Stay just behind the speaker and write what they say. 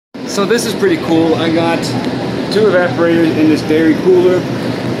So this is pretty cool. I got 2 evaporators in this dairy cooler,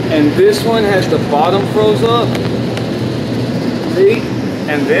 and this one has the bottom froze up. See?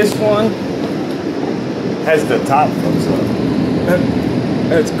 And this one has the top froze up.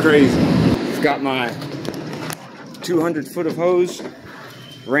 That's crazy. I've got my 200 foot of hose,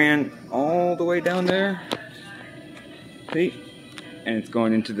 ran all the way down there. See? And it's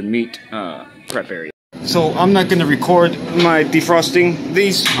going into the meat prep area. So I'm not going to record my defrosting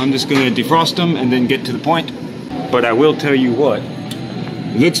these. I'm just going to defrost them and then get to the point. But I will tell you what,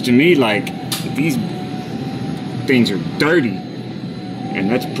 it looks to me like these things are dirty, and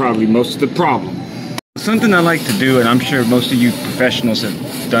that's probably most of the problem. Something I like to do, and I'm sure most of you professionals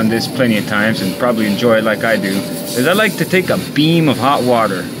have done this plenty of times and probably enjoy it like I do, is I like to take a beam of hot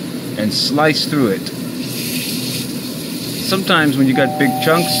water and slice through it. Sometimes when you got big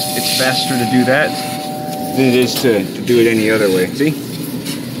chunks, it's faster to do that than it is to do it any other way, see?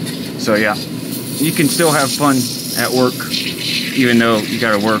 So yeah, you can still have fun at work, even though you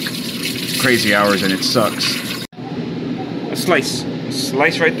gotta work crazy hours and it sucks. A slice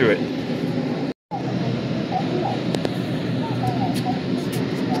right through it.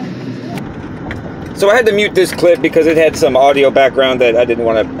 So I had to mute this clip because it had some audio background that I didn't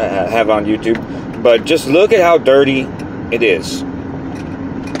want to have on YouTube. But just look at how dirty it is.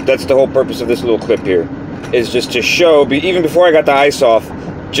 That's the whole purpose of this little clip here, is just to show, even before I got the ice off,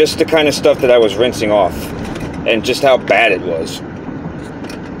 just the kind of stuff that I was rinsing off and just how bad it was.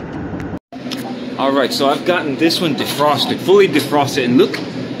 Alright, so I've gotten this one defrosted, fully defrosted, and look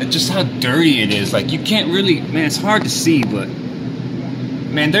at just how dirty it is. Like, you can't really, man, it's hard to see, but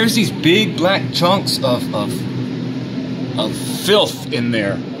man, there's these big black chunks of filth in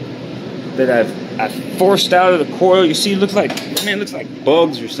there that I've forced out of the coil. You see, it looks like, man, it looks like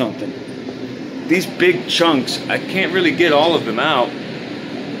bugs or something. These big chunks, I can't really get all of them out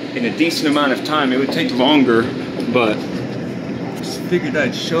in a decent amount of time. It would take longer, but just figured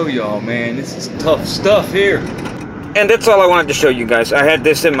I'd show y'all, man. This is tough stuff here. And that's all I wanted to show you guys. I had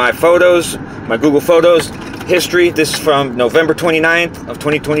this in my photos, my Google Photos history. This is from November 29th of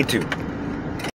 2022.